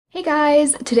Hey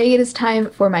guys! Today it is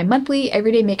time for my monthly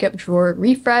everyday makeup drawer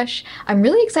refresh. I'm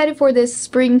really excited for this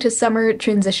spring to summer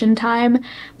transition time.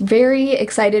 Very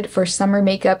excited for summer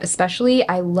makeup especially.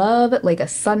 I love like a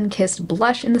sun-kissed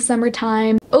blush in the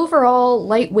summertime. Overall,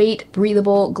 lightweight,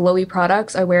 breathable, glowy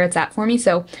products are where it's at for me,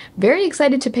 so very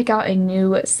excited to pick out a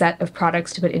new set of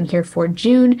products to put in here for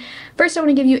June. First, I want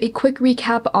to give you a quick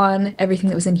recap on everything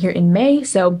that was in here in May.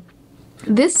 So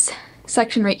this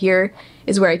section right here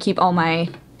is where I keep all my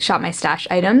Shop My Stash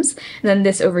items, and then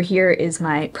this over here is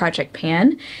my project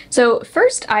pan. So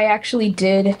first I actually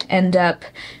did end up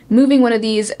moving one of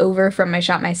these over from my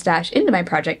Shop My Stash into my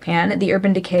project pan, the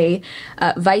Urban Decay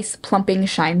Vice Plumping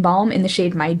Shine Balm in the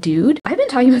shade My Dude. I've been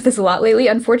talking about this a lot lately.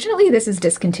 Unfortunately, this is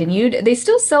discontinued. They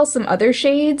still sell some other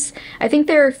shades. I think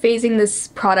they're phasing this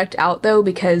product out though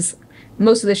because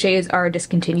most of the shades are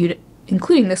discontinued,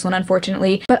 including this one,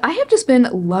 unfortunately. But I have just been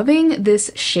loving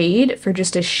this shade for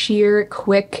just a sheer,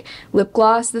 quick lip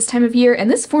gloss this time of year, and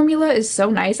this formula is so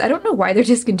nice. I don't know why they're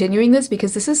discontinuing this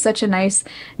because this is such a nice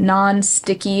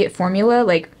non-sticky formula.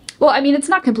 Like, well, I mean, it's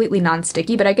not completely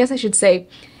non-sticky, but I guess I should say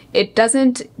it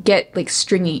doesn't get like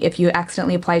stringy if you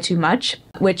accidentally apply too much,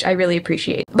 which I really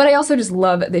appreciate. But I also just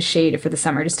love this shade for the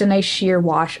summer. Just a nice sheer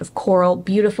wash of coral,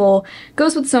 beautiful.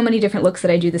 Goes with so many different looks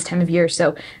that I do this time of year.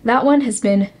 So that one has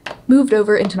been moved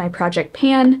over into my project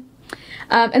pan.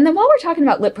 And then while we're talking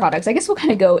about lip products, I guess we'll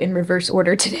kind of go in reverse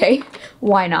order today.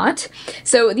 Why not?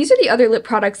 So these are the other lip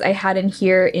products I had in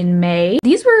here in May.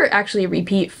 These were actually a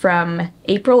repeat from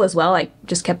April as well. I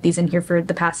just kept these in here for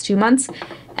the past 2 months.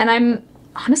 And I'm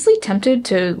honestly tempted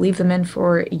to leave them in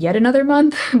for yet another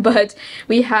month, but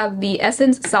we have the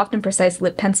Essence Soft and Precise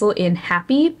Lip Pencil in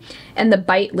Happy and the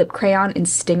Bite Lip Crayon in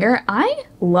Stinger. I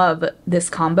love this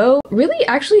combo. Really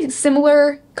actually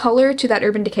similar color to that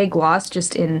Urban Decay gloss,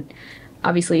 just in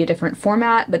obviously a different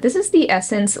format, but this is the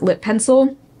Essence Lip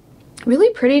Pencil.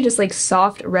 Really pretty, just like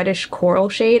soft reddish coral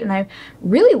shade, and I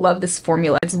really love this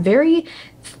formula. It's very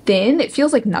thin, it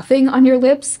feels like nothing on your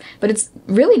lips, but it's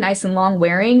really nice and long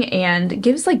wearing and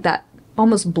gives like that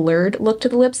almost blurred look to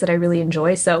the lips that I really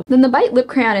enjoy. So then the Bite Lip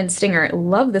Crayon in Stinger, I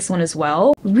love this one as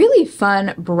well. Really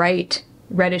fun, bright,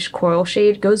 reddish coral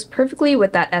shade, goes perfectly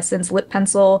with that Essence Lip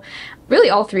Pencil. Really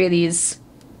all three of these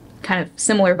kind of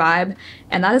similar vibe,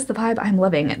 and that is the vibe I'm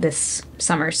loving this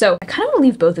summer. So I kind of want to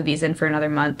leave both of these in for another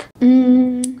month.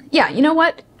 Yeah, you know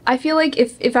what? I feel like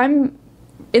if I'm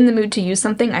in the mood to use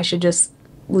something, I should just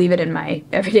leave it in my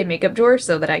everyday makeup drawer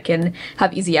so that I can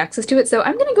have easy access to it. So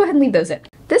I'm gonna go ahead and leave those in.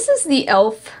 This is the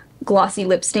e.l.f. Glossy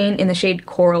Lip Stain in the shade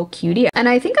Coral Cutie. And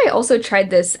I think I also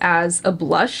tried this as a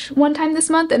blush one time this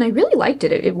month, and I really liked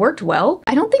it. It worked well.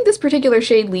 I don't think this particular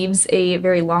shade leaves a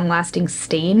very long-lasting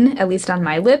stain, at least on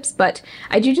my lips, but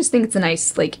I do just think it's a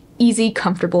nice, like, easy,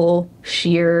 comfortable,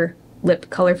 sheer lip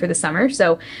color for the summer,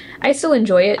 so I still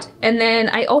enjoy it. And then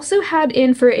I also had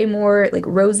in for a more like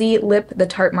rosy lip, the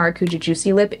Tarte Maracuja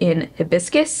Juicy Lip in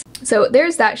Hibiscus. So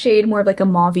there's that shade, more of like a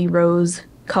mauvey rose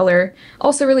color.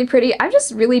 Also really pretty. I've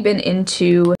just really been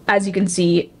into, as you can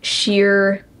see,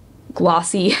 sheer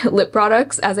glossy lip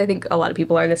products, as I think a lot of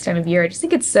people are this time of year. I just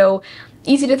think it's so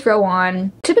easy to throw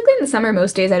on. Typically in the summer,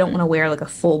 most days I don't want to wear like a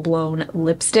full-blown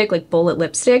lipstick, like bullet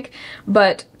lipstick,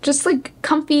 but just like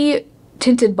comfy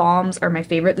tinted balms are my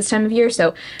favorite this time of year,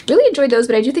 so really enjoyed those,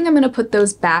 but I do think I'm going to put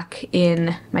those back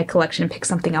in my collection and pick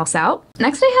something else out.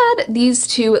 Next I had these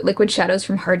two liquid shadows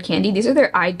from Hard Candy. These are their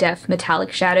Eye Def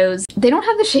metallic shadows. They don't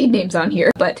have the shade names on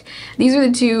here, but these are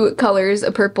the two colors,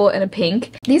 a purple and a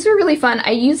pink. These were really fun.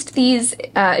 I used these,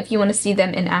 if you want to see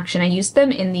them in action, I used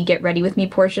them in the Get Ready With Me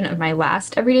portion of my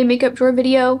last everyday makeup drawer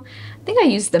video. I think I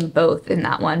used them both in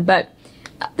that one, but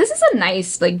this is a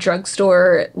nice, like,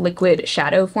 drugstore liquid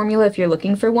shadow formula if you're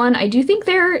looking for one. I do think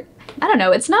they're, I don't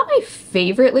know, it's not my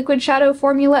favorite liquid shadow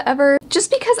formula ever, just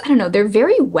because, I don't know, they're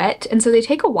very wet, and so they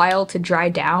take a while to dry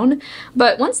down,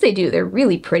 but once they do, they're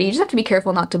really pretty. You just have to be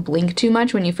careful not to blink too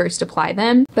much when you first apply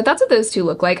them. But that's what those two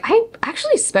look like. I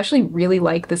actually especially really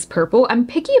like this purple. I'm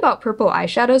picky about purple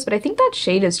eyeshadows, but I think that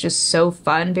shade is just so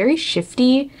fun, very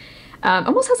shifty.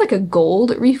 Almost has like a gold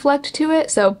reflect to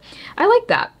it, so I like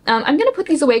that. I'm gonna put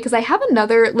these away because I have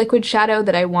another liquid shadow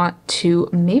that I want to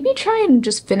maybe try and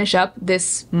just finish up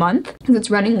this month because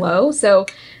it's running low, so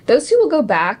those two will go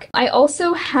back. I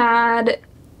also had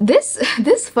this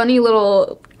funny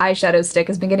little eyeshadow stick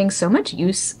has been getting so much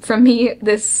use from me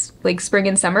this like spring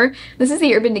and summer. This is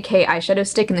the Urban Decay eyeshadow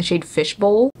stick in the shade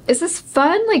Fishbowl. It's this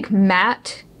fun like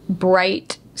matte,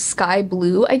 bright sky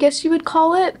blue, I guess you would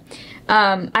call it.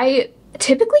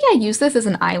 Typically I use this as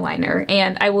an eyeliner,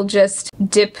 and I will just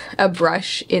dip a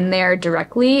brush in there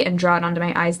directly and draw it onto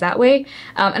my eyes that way.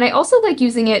 And I also like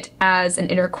using it as an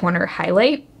inner corner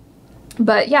highlight.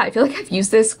 But yeah, I feel like I've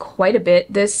used this quite a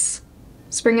bit this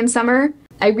spring and summer.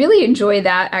 I really enjoy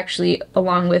that actually,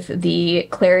 along with the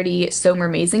Clarity So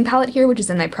Mermazing palette here, which is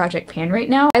in my project pan right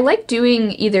now. I like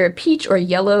doing either a peach or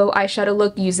yellow eyeshadow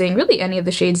look using really any of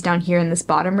the shades down here in this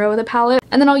bottom row of the palette.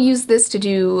 And then I'll use this to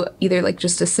do either like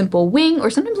just a simple wing, or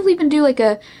sometimes I'll even do like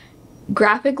a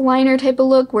graphic liner type of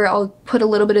look where I'll put a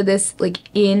little bit of this like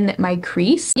in my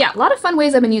crease. Yeah, a lot of fun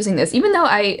ways I've been using this. Even though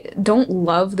I don't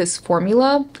love this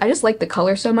formula, I just like the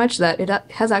color so much that it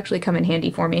has actually come in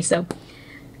handy for me. So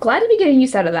glad to be getting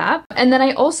use out of that. And then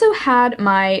I also had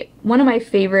one of my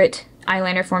favorite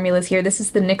eyeliner formulas here. This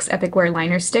is the NYX Epic Wear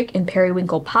Liner Stick in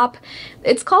Periwinkle Pop.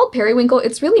 It's called Periwinkle.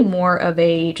 It's really more of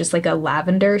a just like a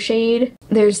lavender shade.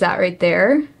 There's that right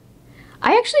there.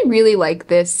 I actually really like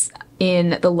this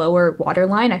in the lower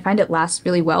waterline. I find it lasts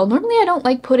really well. Normally I don't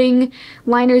like putting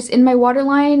liners in my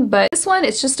waterline, but this one,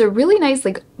 it's just a really nice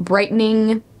like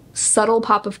brightening, subtle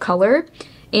pop of color,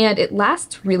 and it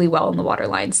lasts really well in the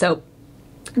waterline. So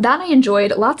that I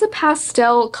enjoyed. Lots of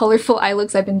pastel, colorful eye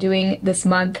looks I've been doing this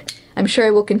month. I'm sure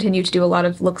I will continue to do a lot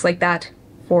of looks like that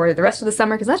for the rest of the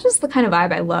summer, because that's just the kind of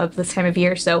vibe I love this time of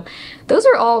year. So those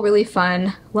are all really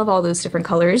fun. Love all those different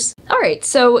colors. All right,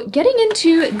 so getting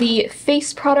into the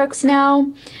face products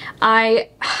now. I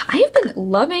have been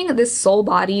loving this Soul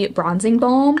Body Bronzing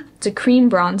Balm. It's a cream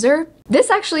bronzer. This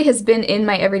actually has been in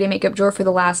my everyday makeup drawer for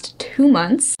the last 2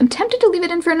 months. I'm tempted to leave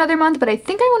it in for another month, but I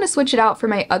think I want to switch it out for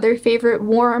my other favorite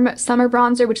warm summer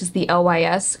bronzer, which is the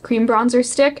LYS cream bronzer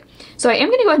stick. So I am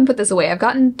going to go ahead and put this away. I've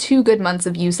gotten 2 good months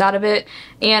of use out of it,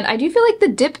 and I do feel like the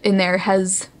dip in there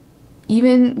has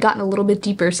even gotten a little bit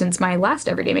deeper since my last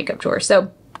everyday makeup drawer.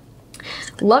 So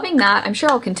loving that. I'm sure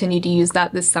I'll continue to use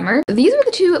that this summer. These are the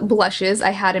 2 blushes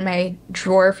I had in my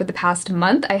drawer for the past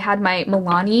month. I had my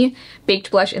Milani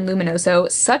Baked Blush in Luminoso,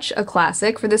 such a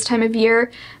classic for this time of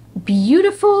year.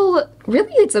 Beautiful.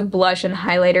 Really, it's a blush and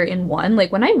highlighter in one.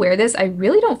 Like when I wear this, I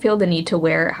really don't feel the need to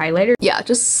wear highlighter. Yeah,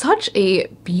 just such a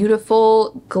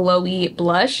beautiful glowy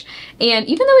blush. And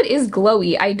even though it is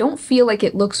glowy, I don't feel like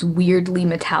it looks weirdly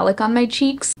metallic on my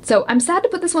cheeks. So I'm sad to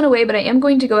put this one away, but I am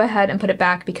going to go ahead and put it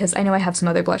back because I know I have some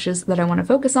other blushes that I want to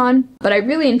focus on. But I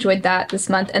really enjoyed that this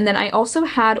month. And then I also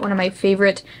had one of my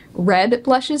favorite red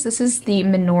blushes. This is the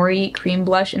Minori Cream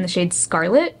Blush in the shade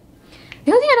Scarlet.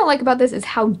 The only thing I don't like about this is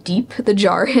how deep the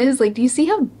jar is. Like, do you see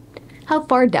how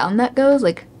far down that goes?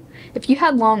 Like, if you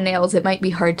had long nails, it might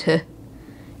be hard to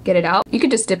get it out. You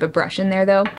could just dip a brush in there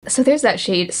though. So there's that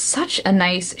shade, such a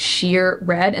nice sheer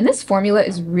red, and this formula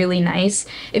is really nice.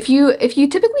 If you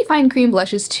typically find cream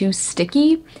blushes too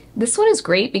sticky, this one is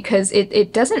great because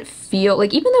it doesn't feel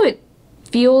like, even though it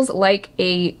feels like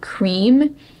a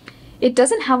cream, it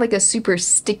doesn't have like a super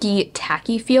sticky,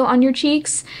 tacky feel on your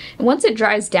cheeks. And once it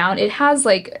dries down, it has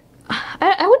like,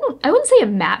 I wouldn't say a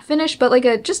matte finish, but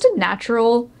like just a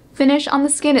natural finish on the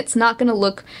skin. It's not gonna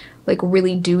look like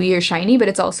really dewy or shiny, but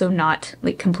it's also not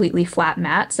like completely flat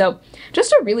matte. So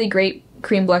just a really great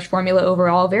cream blush formula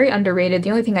overall, very underrated. The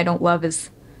only thing I don't love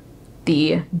is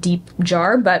the deep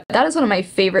jar, but that is one of my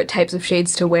favorite types of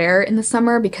shades to wear in the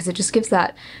summer because it just gives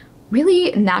that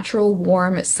really natural,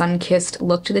 warm, sun-kissed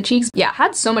look to the cheeks. Yeah,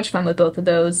 had so much fun with both of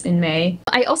those in May.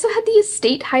 I also had the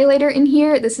Estate highlighter in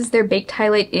here. This is their Baked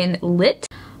Highlight in Lit.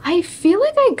 I feel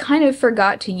like I kind of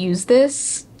forgot to use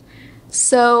this,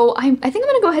 so I think I'm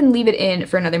gonna go ahead and leave it in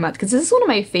for another month because this is one of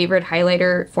my favorite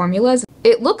highlighter formulas.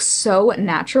 It looks so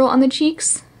natural on the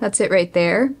cheeks. That's it right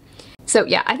there. So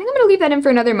yeah, I think I'm gonna leave that in for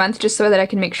another month just so that I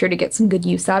can make sure to get some good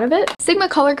use out of it. Sigma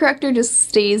Color Corrector just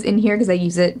stays in here because I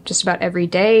use it just about every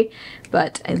day,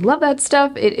 but I love that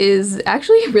stuff. It is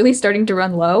actually really starting to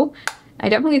run low. I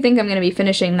definitely think I'm gonna be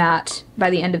finishing that by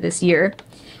the end of this year.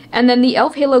 And then the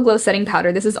e.l.f. Halo Glow Setting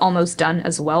Powder, this is almost done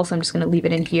as well, so I'm just gonna leave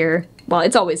it in here. Well,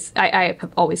 it's always, I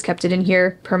have always kept it in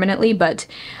here permanently, but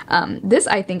this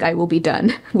I think I will be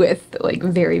done with like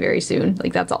very, very soon.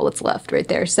 Like that's all that's left right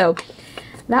there. So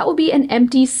that will be an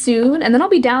empty soon, and then I'll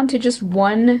be down to just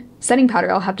one setting powder.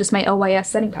 I'll have just my LYS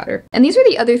setting powder. And these are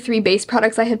the other 3 base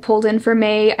products I had pulled in for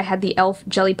May. I had the e.l.f.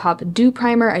 Jelly Pop Dew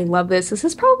Primer. I love this. This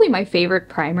is probably my favorite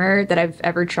primer that I've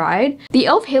ever tried. The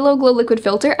e.l.f. Halo Glow Liquid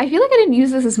Filter, I feel like I didn't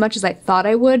use this as much as I thought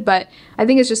I would, but I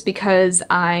think it's just because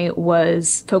I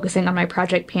was focusing on my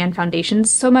Project Pan foundations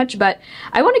so much, but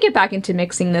I want to get back into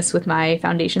mixing this with my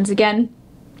foundations again.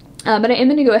 But I am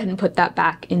going to go ahead and put that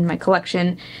back in my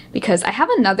collection because I have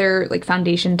another like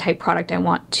foundation type product I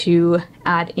want to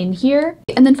add in here.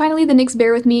 And then finally the NYX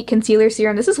Bear With Me Concealer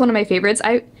Serum. This is one of my favorites.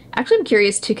 I actually am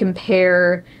curious to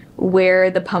compare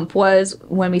where the pump was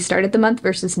when we started the month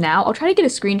versus now. I'll try to get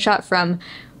a screenshot from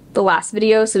the last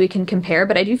video so we can compare,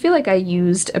 but I do feel like I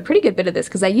used a pretty good bit of this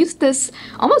because I used this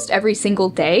almost every single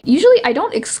day. Usually I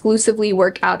don't exclusively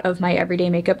work out of my everyday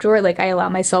makeup drawer, like I allow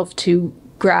myself to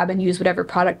grab and use whatever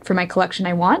product for my collection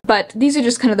I want, but these are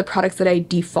just kind of the products that I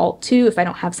default to if I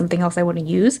don't have something else I want to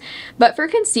use. But for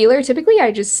concealer, typically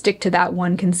I just stick to that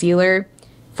one concealer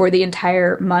for the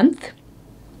entire month,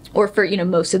 or for, you know,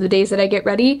 most of the days that I get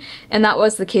ready, and that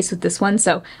was the case with this one.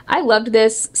 So I loved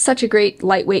this. Such a great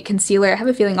lightweight concealer. I have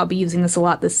a feeling I'll be using this a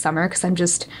lot this summer because I'm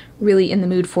just really in the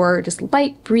mood for just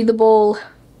light, breathable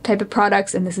type of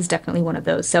products, and this is definitely one of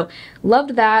those. So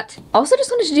loved that. Also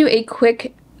just wanted to do a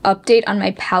quick update on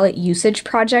my palette usage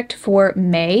project for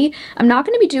May. I'm not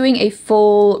going to be doing a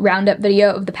full roundup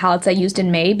video of the palettes I used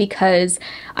in May because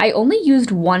I only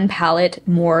used one palette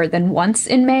more than once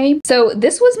in May. So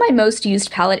this was my most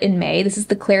used palette in May. This is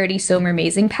the Clarity So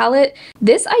Amazing palette.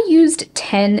 This I used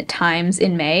 10 times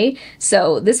in May.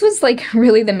 So this was like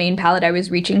really the main palette I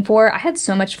was reaching for. I had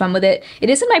so much fun with it.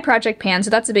 It is in my project pan, so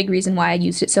that's a big reason why I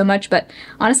used it so much, but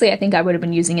honestly I think I would have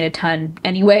been using it a ton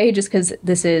anyway, just because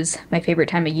this is my favorite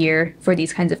time of year for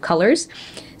these kinds of colors.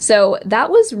 So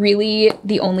that was really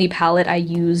the only palette I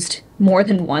used more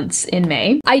than once in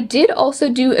May. I did also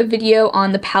do a video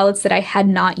on the palettes that I had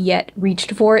not yet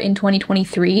reached for in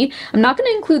 2023. I'm not going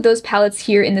to include those palettes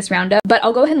here in this roundup, but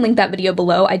I'll go ahead and link that video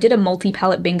below. I did a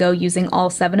multi-palette bingo using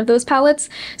all 7 of those palettes.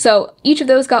 So each of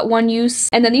those got one use.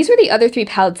 And then these were the other 3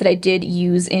 palettes that I did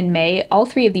use in May. All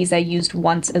 3 of these I used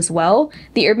once as well.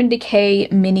 The Urban Decay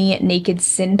Mini Naked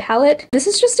Sin palette. This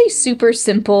is just a super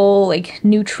simple, like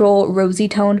neutral, rosy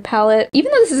toned palette.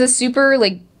 Even though this is a super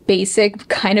like basic,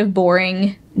 kind of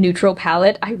boring neutral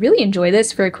palette, I really enjoy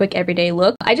this for a quick everyday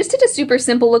look. I just did a super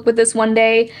simple look with this one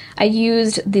day. I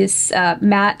used this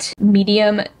matte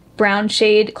medium brown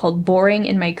shade called Boring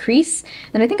in my crease.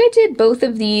 And I think I did both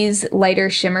of these lighter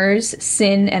shimmers,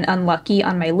 Sin and Unlucky,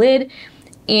 on my lid.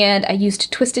 And I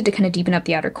used Twisted to kind of deepen up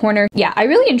the outer corner. Yeah, I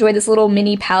really enjoy this little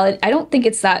mini palette. I don't think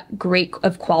it's that great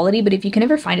of quality, but if you can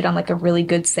ever find it on like a really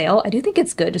good sale, I do think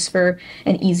it's good just for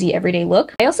an easy everyday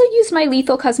look. I also used my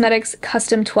Lethal Cosmetics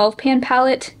custom 12 pan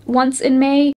palette once in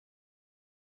May.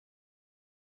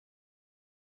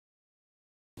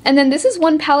 And then this is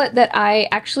one palette that I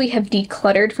actually have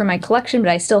decluttered from my collection, but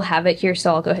I still have it here,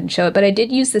 so I'll go ahead and show it. But I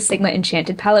did use the Sigma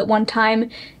Enchanted palette one time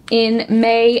in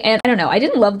May, and I don't know, I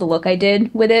didn't love the look I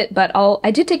did with it, but I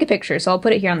did take a picture, so I'll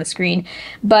put it here on the screen.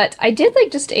 But I did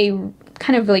like just a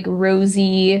kind of like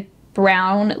rosy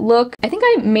brown look. I think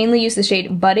I mainly used the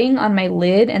shade Budding on my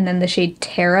lid and then the shade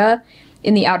Terra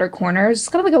in the outer corners. It's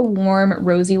kind of like a warm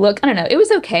rosy look. I don't know, it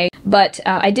was okay, but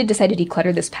I did decide to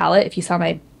declutter this palette if you saw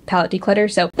my palette declutter.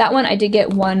 So that one I did get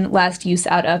one last use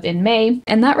out of in May,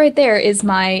 and that right there is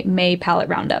my May palette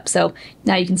roundup. So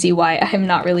now you can see why I'm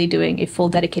not really doing a full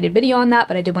dedicated video on that,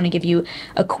 but I did want to give you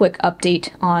a quick update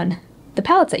on the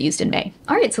palettes I used in May.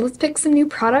 Alright, so let's pick some new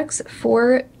products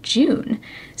for June.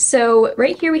 So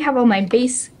right here we have all my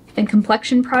base and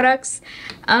complexion products.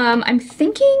 I'm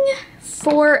thinking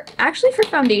actually for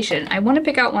foundation, I want to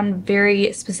pick out one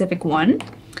very specific one,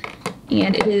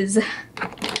 and it is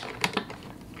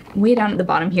way down at the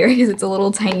bottom here because it's a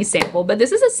little tiny sample, but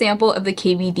this is a sample of the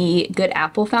KVD Good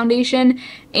Apple foundation,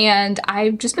 and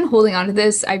I've just been holding on to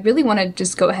this. I really want to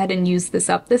just go ahead and use this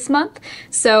up this month,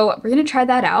 so we're going to try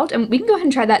that out, and we can go ahead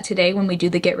and try that today when we do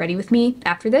the Get Ready With Me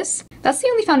after this. That's the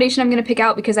only foundation I'm going to pick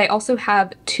out because I also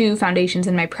have 2 foundations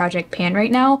in my project pan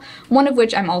right now, one of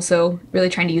which I'm also really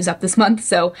trying to use up this month,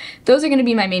 so those are going to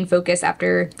be my main focus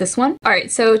after this one.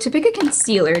 Alright, so to pick a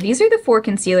concealer, these are the 4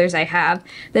 concealers I have.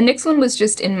 The NYX one was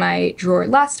just in my drawer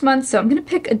last month, so I'm going to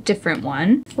pick a different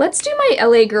one. Let's do my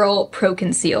LA Girl Pro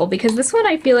Conceal because this one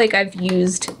I feel like I've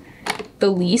used the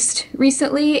least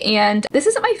recently, and this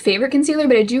isn't my favorite concealer,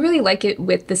 but I do really like it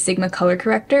with the Sigma color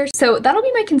corrector, so that'll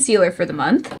be my concealer for the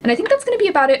month. And I think that's going to be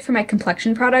about it for my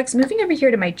complexion products. Moving over here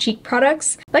to my cheek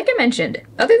products, like I mentioned,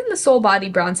 other than the Soul Body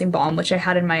Bronzing Balm, which I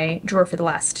had in my drawer for the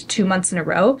last 2 months in a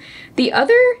row, the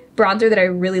other bronzer that I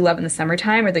really love in the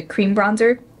summertime, or the cream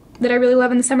bronzer that I really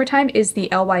love in the summertime, is the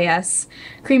LYS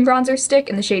cream bronzer stick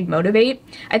in the shade Motivate.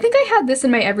 I think I had this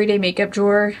in my everyday makeup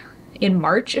drawer in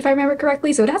March, if I remember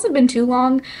correctly, so it hasn't been too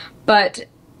long, but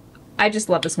I just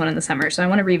love this one in the summer, so I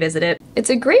want to revisit it.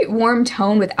 It's a great warm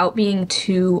tone without being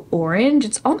too orange.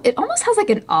 It almost has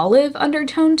like an olive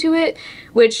undertone to it,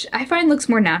 which I find looks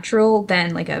more natural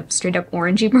than like a straight up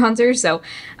orangey bronzer, so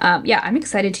yeah, I'm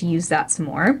excited to use that some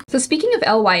more. So speaking of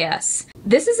LYS,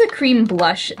 this is a cream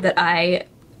blush that I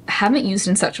haven't used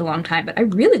in such a long time, but I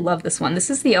really love this one. This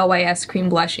is the LYS cream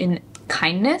blush in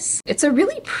Kindness. It's a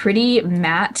really pretty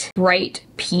matte, bright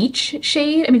peach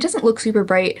shade. I mean, it doesn't look super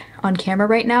bright on camera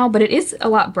right now, but it is a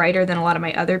lot brighter than a lot of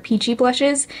my other peachy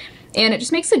blushes. And it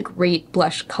just makes a great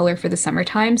blush color for the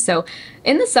summertime. So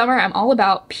in the summer, I'm all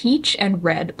about peach and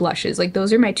red blushes. Like,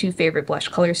 those are my two favorite blush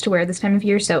colors to wear this time of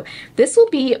year. So this will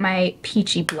be my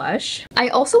peachy blush. I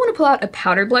also want to pull out a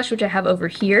powder blush, which I have over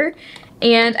here.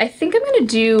 And I think I'm gonna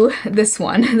do this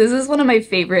one. This is one of my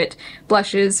favorite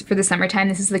blushes for the summertime.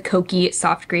 This is the Kokie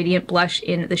Soft Gradient Blush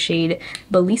in the shade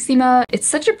Bellissima. It's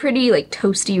such a pretty, like,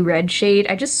 toasty red shade.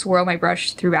 I just swirl my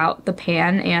brush throughout the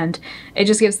pan and it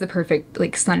just gives the perfect,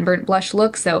 like, sunburnt blush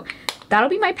look. So that'll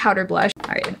be my powder blush. All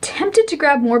right, I'm tempted to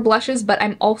grab more blushes, but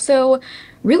I'm also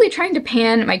really trying to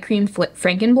pan my Cream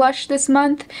Franken blush this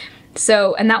month.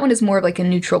 So, and that one is more of like a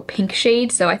neutral pink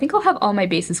shade, so I think I'll have all my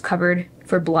bases covered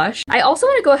for blush. I also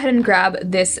want to go ahead and grab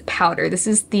this powder. This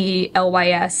is the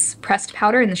LYS pressed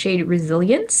powder in the shade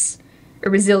Resilience. Or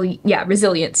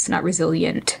Resilience, not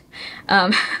Resilient.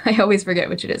 I always forget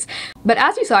which it is. But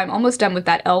as you saw, I'm almost done with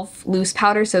that e.l.f. loose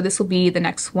powder, so this will be the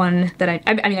next one that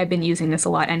I mean, I've been using this a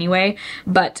lot anyway,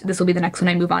 but this will be the next one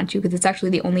I move on to because it's actually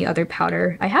the only other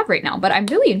powder I have right now. But I'm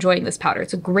really enjoying this powder.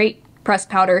 It's a great pressed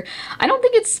powder. I don't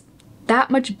think it's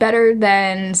that much better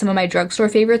than some of my drugstore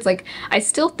favorites. Like, I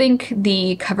still think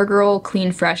the CoverGirl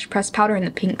Clean Fresh pressed powder in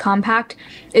the pink compact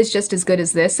is just as good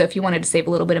as this, so if you wanted to save a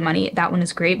little bit of money, that one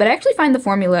is great. But I actually find the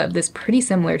formula of this pretty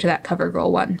similar to that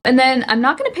CoverGirl one. And then I'm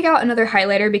not going to pick out another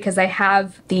highlighter because I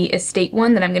have the Estate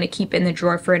one that I'm going to keep in the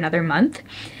drawer for another month.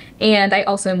 And I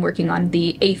also am working on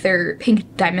the Aether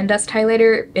Pink Diamond Dust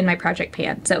highlighter in my project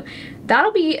pan. So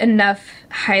that'll be enough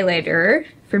highlighter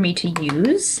for me to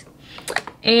use.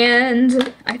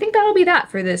 And I think that'll be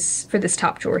that for this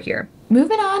top drawer here.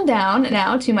 Moving on down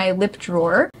now to my lip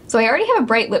drawer. So I already have a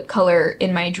bright lip color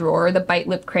in my drawer, the Bite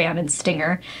Lip Crayon in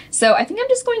Stinger. So I think I'm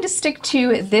just going to stick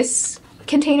to this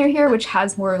container here, which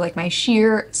has more like my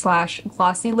sheer /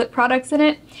 glossy lip products in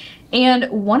it. And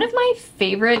one of my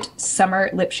favorite summer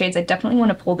lip shades, I definitely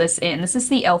want to pull this in. This is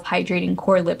the e.l.f. Hydrating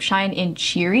Core Lip Shine in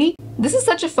Cheery. This is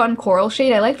such a fun coral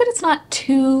shade. I like that it's not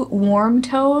too warm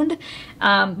toned,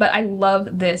 but I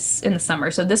love this in the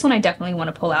summer. So this one I definitely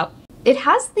want to pull out. It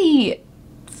has the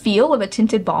feel of a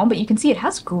tinted balm, but you can see it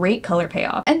has great color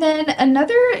payoff. And then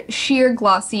another sheer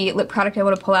glossy lip product I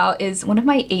want to pull out is one of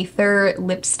my Aether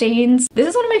lip stains. This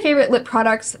is one of my favorite lip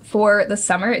products for the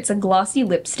summer. It's a glossy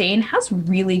lip stain, has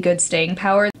really good staying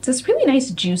power. It's this really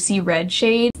nice juicy red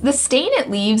shade. The stain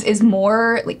it leaves is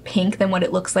more like pink than what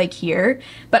it looks like here,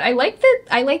 but I like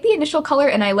the initial color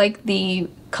and I like the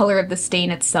color of the stain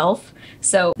itself.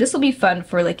 So this will be fun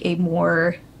for like a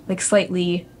more, like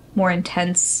slightly more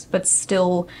intense but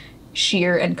still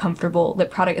sheer and comfortable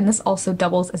lip product, and this also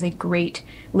doubles as a great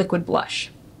liquid blush.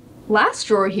 Last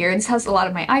drawer here, this has a lot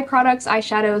of my eye products,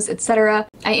 eyeshadows, etc.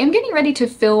 I am getting ready to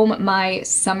film my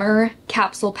summer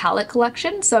capsule palette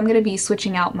collection, so I'm going to be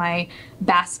switching out my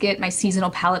basket, my seasonal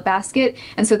palette basket,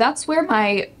 and so that's where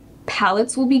my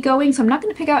palettes will be going. So I'm not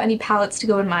going to pick out any palettes to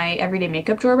go in my everyday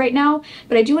makeup drawer right now,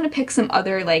 but I do want to pick some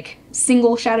other like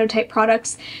single shadow type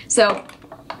products. So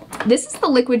this is the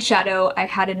liquid shadow I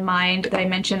had in mind that I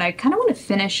mentioned I kind of want to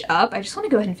finish up. I just want to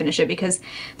go ahead and finish it because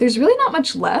there's really not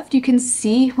much left. You can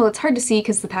see, well, it's hard to see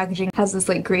because the packaging has this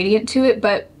like gradient to it,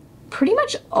 but pretty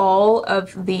much all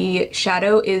of the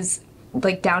shadow is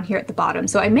like down here at the bottom.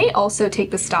 So I may also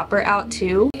take the stopper out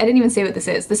too. I didn't even say what this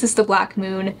is. This is the Black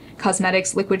Moon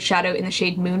Cosmetics liquid shadow in the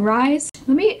shade Moonrise.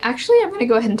 I'm gonna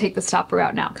go ahead and take the stopper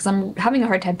out now because I'm having a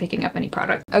hard time picking up any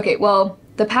product. Okay, well,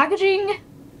 the packaging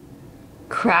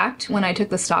cracked when I took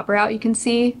the stopper out, you can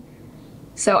see.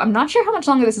 So I'm not sure how much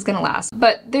longer this is gonna last,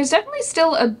 but there's definitely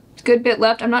still a good bit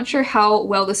left. I'm not sure how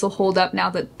well this will hold up now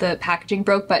that the packaging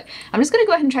broke, but I'm just gonna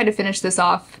go ahead and try to finish this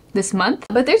off this month.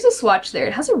 But there's a swatch there.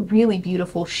 It has a really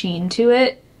beautiful sheen to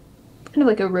it. Kind of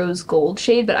like a rose gold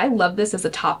shade, but I love this as a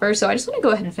topper, so I just want to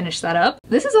go ahead and finish that up.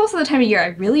 This is also the time of year I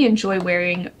really enjoy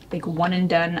wearing like one and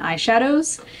done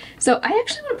eyeshadows. So I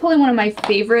actually want to pull in one of my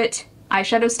favorite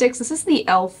eyeshadow sticks. This is the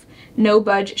e.l.f. No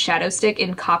Budge Shadow Stick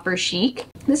in Copper Chic.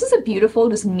 This is a beautiful,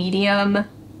 just medium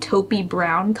taupey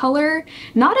brown color.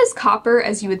 Not as copper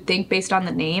as you would think based on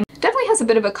the name. Definitely has a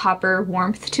bit of a copper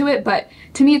warmth to it, but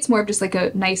to me it's more of just like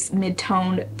a nice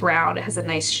mid-toned brown. It has a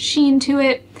nice sheen to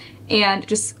it and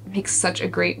just makes such a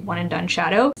great one and done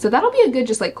shadow. So that'll be a good,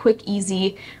 just like quick,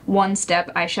 easy,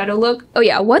 one-step eyeshadow look. Oh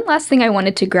yeah, one last thing I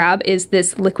wanted to grab is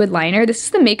this liquid liner. This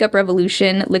is the Makeup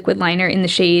Revolution liquid liner in the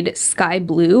shade Sky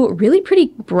Blue. Really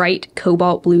pretty bright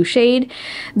cobalt blue shade.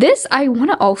 This I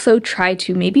want to also try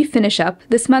to maybe finish up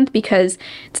this month because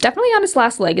it's definitely on its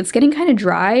last leg. It's getting kind of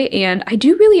dry, and I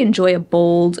do really enjoy a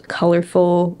bold,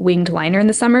 colorful winged liner in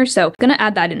the summer, so I'm gonna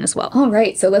add that in as well. All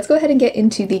right, so let's go ahead and get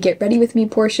into the get ready with me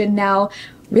portion now.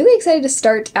 Really excited to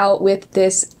start out with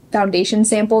this foundation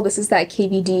sample. This is that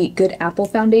KVD Good Apple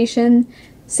foundation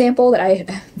sample that I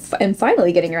am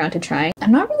finally getting around to trying.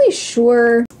 I'm not really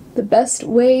sure the best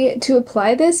way to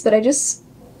apply this, but I just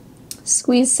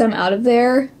squeeze some out of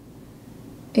there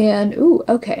and ooh,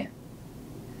 okay.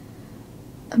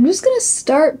 I'm just gonna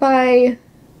start by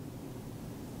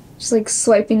just like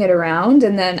swiping it around,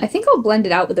 and then I think I'll blend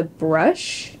it out with a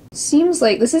brush. Seems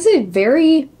like this is a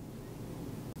very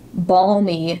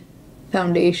balmy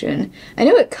foundation. I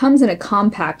know it comes in a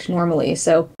compact normally,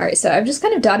 so alright, so I've just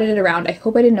kind of dotted it around. I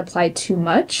hope I didn't apply too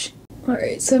much.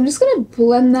 Alright, so I'm just gonna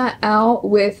blend that out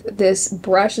with this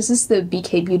brush. This is the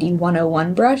BK Beauty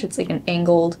 101 brush. It's like an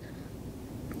angled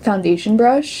foundation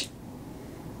brush.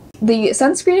 The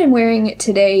sunscreen I'm wearing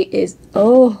today is,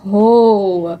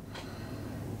 oh,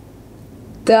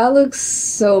 that looks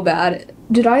so bad.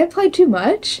 Did I apply too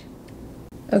much?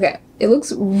 Okay, it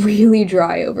looks really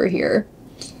dry over here.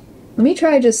 Let me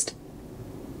try just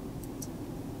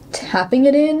tapping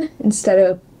it in instead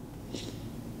of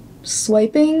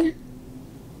swiping.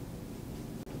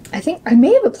 I think I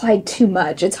may have applied too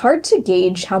much. It's hard to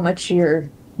gauge how much you're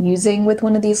using with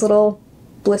one of these little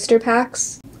blister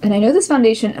packs. And I know this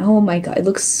foundation, oh my god, it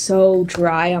looks so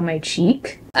dry on my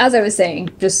cheek. As I was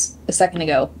saying just a second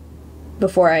ago,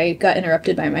 before I got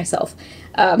interrupted by myself,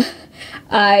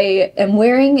 I am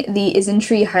wearing the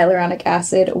Isntree Hyaluronic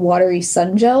Acid Watery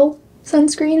Sun Gel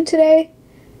sunscreen today.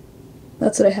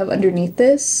 That's what I have underneath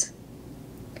this.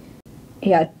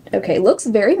 Yeah, okay, looks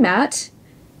very matte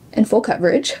and full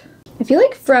coverage. I feel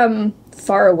like from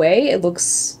far away it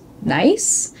looks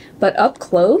nice, but up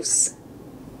close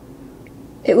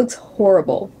it looks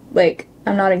horrible. Like,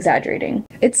 I'm not exaggerating.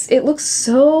 It looks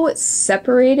so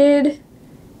separated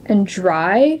and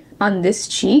dry on this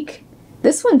cheek.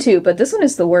 This one too, but this one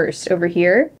is the worst over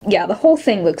here. Yeah, the whole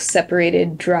thing looks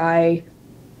separated, dry,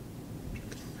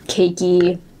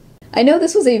 cakey. I know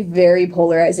this was a very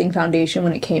polarizing foundation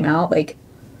when it came out. Like,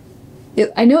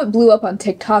 I know it blew up on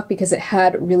TikTok because it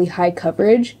had really high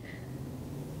coverage,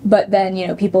 but then, you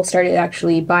know, people started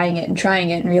actually buying it and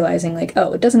trying it and realizing like,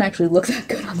 oh, it doesn't actually look that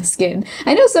good on the skin.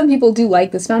 I know some people do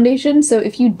like this foundation, so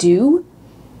if you do,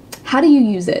 how do you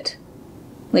use it?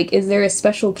 Like, is there a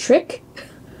special trick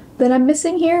that I'm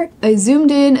missing here? I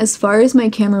zoomed in as far as my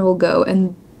camera will go,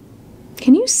 and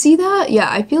can you see that?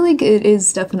 Yeah, I feel like it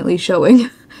is definitely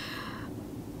showing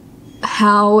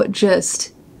how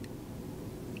just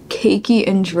cakey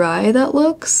and dry that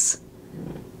looks.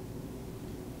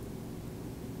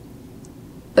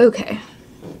 Okay.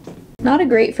 Not a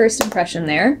great first impression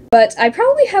there, but I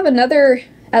probably have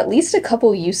at least a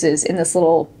couple uses in this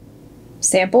little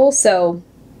sample, so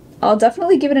I'll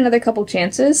definitely give it another couple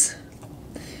chances.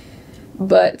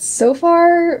 But so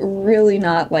far, really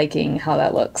not liking how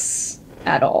that looks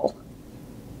at all.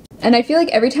 And I feel like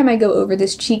every time I go over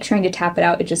this cheek trying to tap it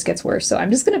out, it just gets worse. So I'm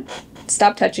just gonna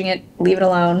stop touching it, leave it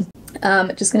alone.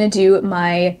 Just gonna do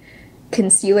my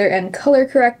concealer and color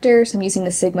corrector. So I'm using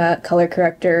the Sigma color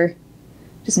corrector,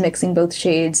 just mixing both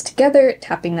shades together,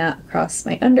 tapping that across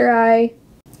my under eye.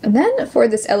 And then for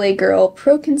this LA Girl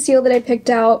Pro Conceal that I picked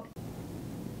out,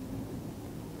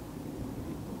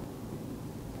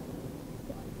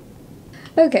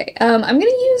 okay, I'm gonna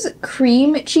use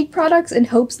cream cheek products in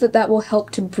hopes that that will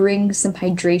help to bring some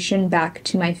hydration back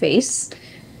to my face,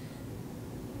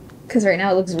 because right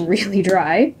now it looks really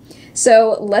dry.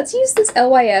 So let's use this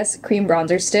LYS cream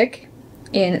bronzer stick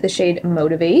in the shade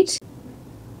Motivate.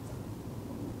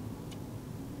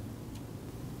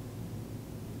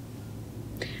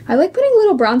 I like putting a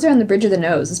little bronzer on the bridge of the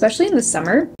nose, especially in the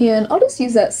summer. And I'll just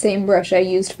use that same brush I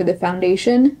used for the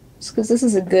foundation, just because this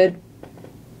is a good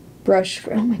brush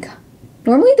for, oh my god.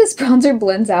 Normally this bronzer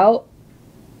blends out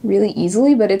really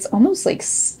easily, but it's almost like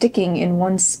sticking in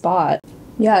one spot.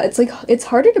 Yeah, it's like, it's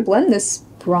harder to blend this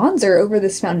bronzer over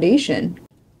this foundation.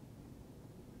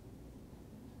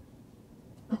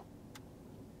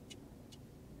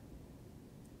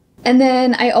 And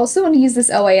then I also want to use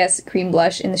this LYS cream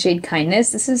blush in the shade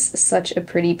Kindness. This is such a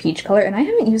pretty peach color, and I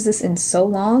haven't used this in so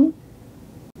long.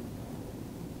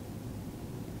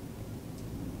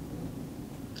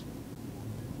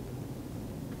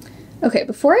 Okay,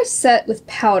 before I set with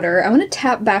powder, I want to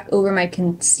tap back over my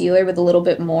concealer with a little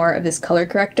bit more of this color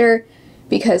corrector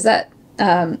because that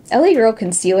LA Girl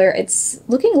concealer, it's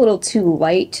looking a little too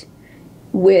light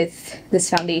with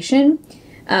this foundation.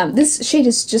 This shade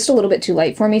is just a little bit too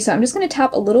light for me, so I'm just going to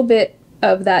tap a little bit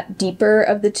of that deeper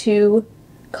of the two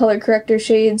color corrector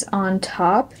shades on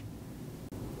top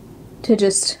to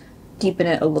just deepen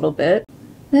it a little bit.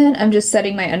 Then I'm just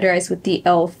setting my under eyes with the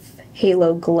e.l.f.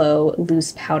 Halo Glow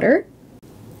Loose Powder.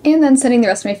 And then setting the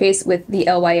rest of my face with the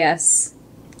LYS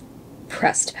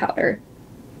Pressed Powder.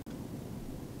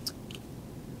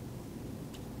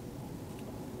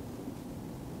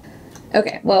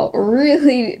 Okay, well,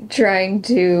 really trying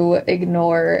to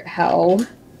ignore how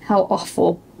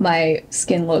awful my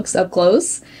skin looks up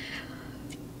close.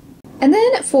 And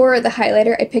then for the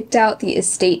highlighter, I picked out the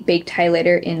Estate Baked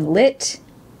Highlighter in Lit.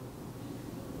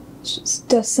 Just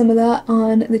dust some of that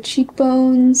on the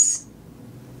cheekbones.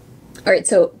 Alright,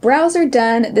 so brows are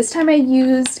done. This time I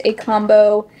used a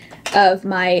combo of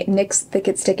my NYX Thick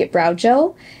It Stick It Brow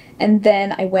Gel, and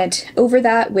then I went over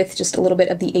that with just a little bit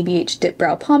of the ABH Dip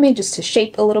Brow Pomade just to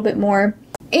shape a little bit more.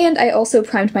 And I also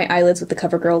primed my eyelids with the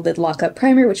CoverGirl Lid Lockup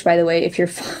Primer, which, by the way, if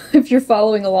you're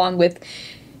following along with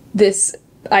this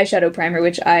eyeshadow primer,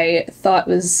 which I thought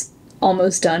was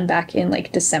almost done back in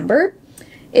like December,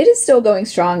 it is still going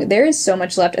strong. There is so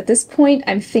much left. At this point,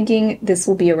 I'm thinking this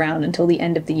will be around until the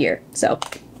end of the year. So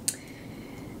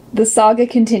the saga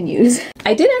continues.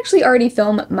 I did actually already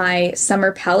film my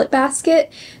summer palette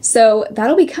basket, so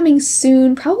that'll be coming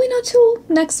soon, probably not till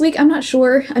next week, I'm not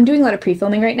sure. I'm doing a lot of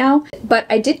pre-filming right now, but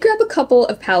I did grab a couple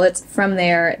of palettes from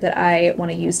there that I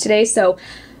want to use today. So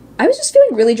I was just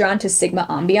feeling really drawn to Sigma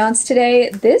Ambiance today.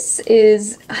 This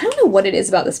is, I don't know what it is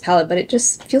about this palette, but it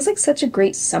just feels like such a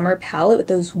great summer palette with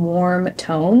those warm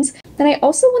tones. Then I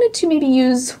also wanted to maybe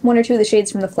use one or two of the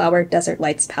shades from the Flower Desert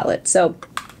Lights palette. So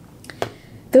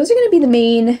those are going to be the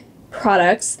main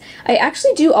products. I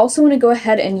actually do also want to go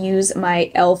ahead and use my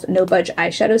e.l.f. No Budge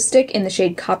eyeshadow stick in the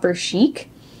shade Copper Chic.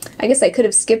 I guess I could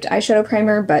have skipped eyeshadow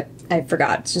primer, but I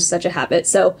forgot. It's just such a habit.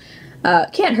 So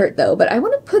can't hurt though, but I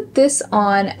want to put this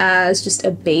on as just a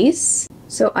base.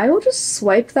 So I will just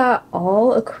swipe that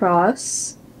all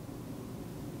across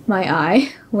my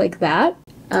eye like that.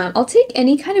 I'll take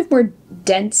any kind of more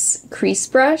dense crease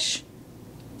brush.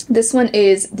 This one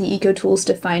is the Eco Tools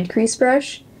Defined Crease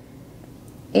Brush,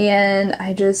 and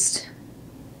I just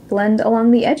blend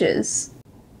along the edges.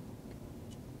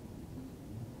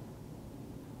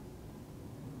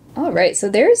 Alright, so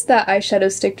there's that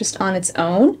eyeshadow stick just on its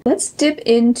own. Let's dip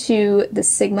into the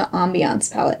Sigma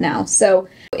Ambiance palette now. So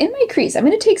in my crease, I'm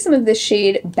going to take some of this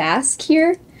shade Basque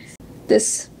here,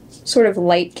 this sort of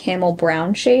light camel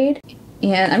brown shade,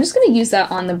 and I'm just going to use that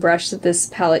on the brush that this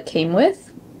palette came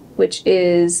with, which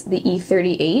is the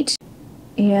E38.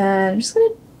 And I'm just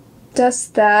going to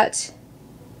dust that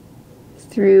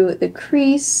through the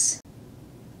crease.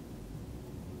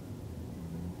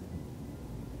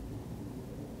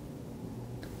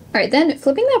 Alright, then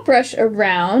flipping that brush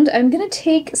around, I'm going to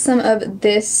take some of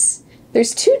this.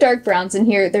 There's two dark browns in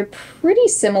here. They're pretty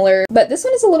similar, but this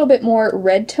one is a little bit more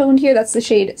red toned here. That's the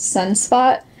shade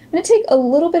Sunspot. I'm going to take a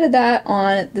little bit of that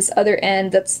on this other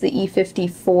end. That's the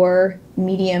E54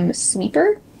 Medium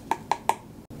Sweeper.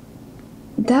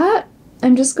 That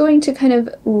I'm just going to kind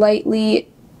of lightly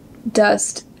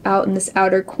dust out in this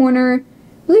outer corner,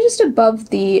 really just above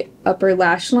the upper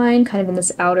lash line, kind of in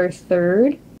this outer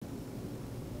third.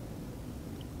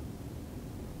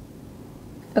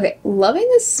 Okay, loving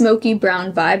this smoky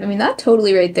brown vibe. I mean, that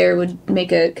totally right there would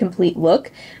make a complete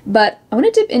look, but I want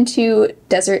to dip into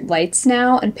Desert Lights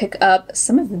now and pick up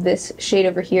some of this shade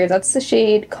over here. That's the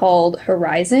shade called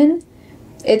Horizon.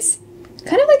 It's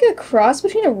kind of like a cross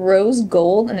between a rose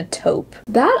gold and a taupe.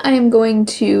 That I am going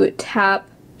to tap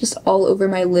just all over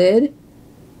my lid.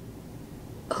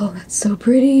 Oh, that's so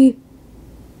pretty.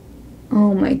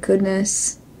 Oh my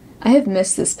goodness. I have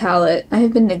missed this palette. I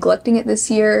have been neglecting it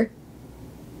this year.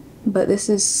 But this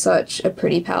is such a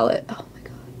pretty palette. Oh my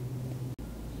god.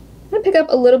 I'm going to pick up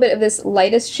a little bit of this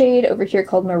lightest shade over here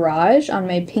called Mirage on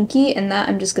my pinky, and that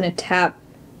I'm just going to tap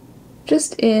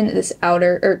just in this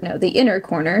outer, or no, the inner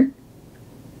corner.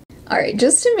 Alright,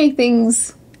 just to make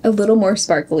things a little more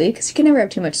sparkly, because you can never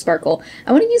have too much sparkle,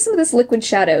 I want to use some of this liquid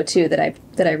shadow too that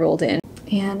I rolled in.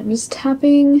 And I'm just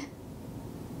tapping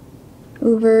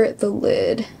over the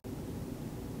lid.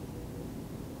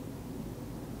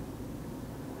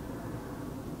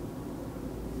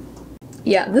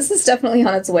 Yeah, this is definitely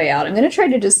on its way out. I'm going to try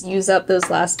to just use up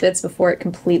those last bits before it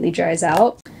completely dries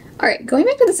out. Alright, going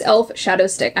back to this e.l.f. shadow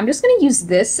stick, I'm just going to use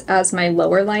this as my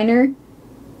lower liner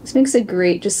This makes a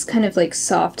great, just kind of like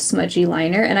soft, smudgy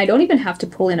liner, and I don't even have to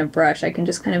pull in a brush. I can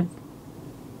just kind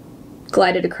of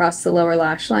glide it across the lower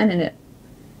lash line and it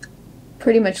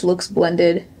pretty much looks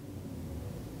blended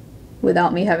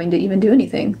without me having to even do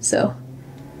anything, so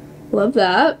love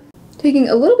that. Taking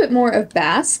a little bit more of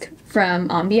Basque from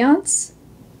Ambiance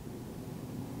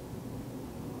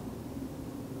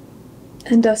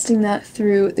and dusting that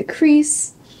through the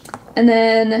crease. And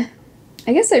then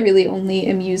I guess I really only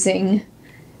am using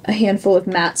a handful of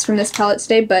mattes from this palette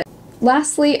today, but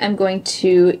lastly I'm going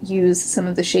to use some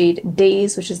of the shade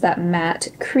Days, which is that matte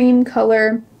cream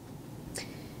color.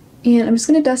 And I'm just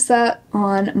going to dust that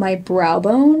on my brow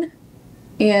bone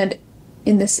and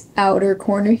in this outer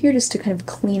corner here just to kind of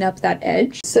clean up that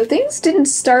edge. So things didn't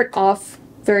start off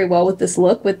very well with this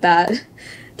look, with that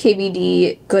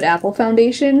KVD Good Apple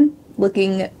foundation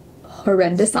looking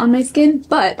horrendous on my skin,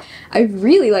 but I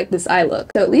really like this eye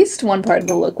look, so at least one part of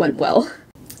the look went well.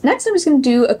 Next I'm just going to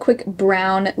do a quick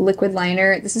brown liquid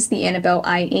liner. This is the Annabelle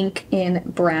Eye Ink in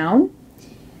brown.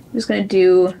 I'm just going to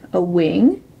do a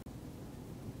wing.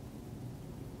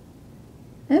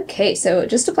 Okay, so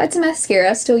just applied some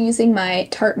mascara, still using my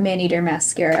Tarte Maneater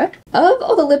mascara. Of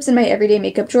all the lips in my everyday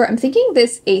makeup drawer, I'm thinking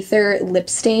this Aether lip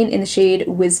stain in the shade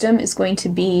Wisdom is going to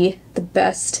be the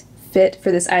best fit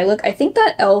for this eye look. I think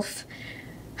that e.l.f.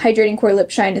 Hydrating Core Lip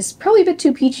Shine is probably a bit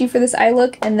too peachy for this eye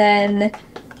look, and then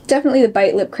definitely the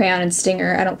Bite Lip Crayon and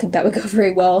Stinger. I don't think that would go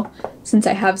very well since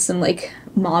I have some like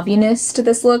mauviness to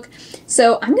this look.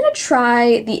 So I'm gonna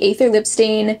try the Aether lip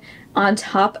stain on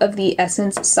top of the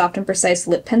Essence Soft and Precise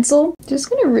Lip Pencil. Just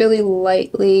gonna really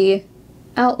lightly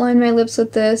outline my lips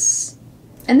with this,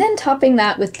 and then topping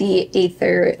that with the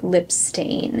Aether lip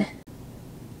stain.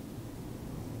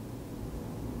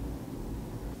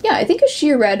 Yeah, I think a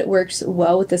sheer red works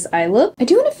well with this eye look. I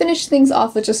do want to finish things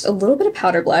off with just a little bit of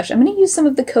powder blush. I'm going to use some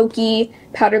of the Kokie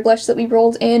powder blush that we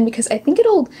rolled in because I think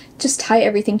it'll just tie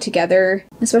everything together,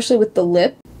 especially with the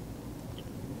lip.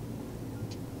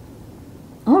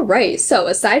 Alright, so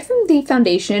aside from the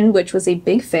foundation, which was a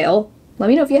big fail, let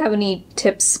me know if you have any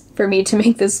tips for me to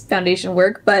make this foundation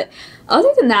work, but other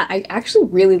than that, I actually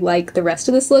really like the rest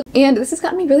of this look, and this has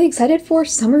gotten me really excited for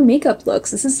summer makeup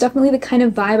looks. This is definitely the kind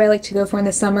of vibe I like to go for in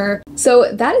the summer. So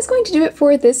that is going to do it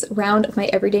for this round of my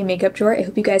everyday makeup drawer. I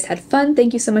hope you guys had fun.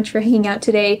 Thank you so much for hanging out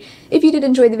today. If you did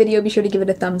enjoy the video, be sure to give it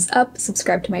a thumbs up,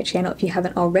 subscribe to my channel if you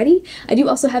haven't already. I do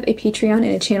also have a Patreon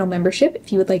and a channel membership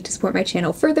if you would like to support my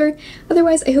channel further.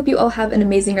 Otherwise, I hope you all have an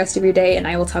amazing rest of your day, and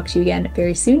I will talk to you again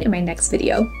very soon in my next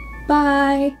video.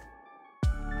 Bye!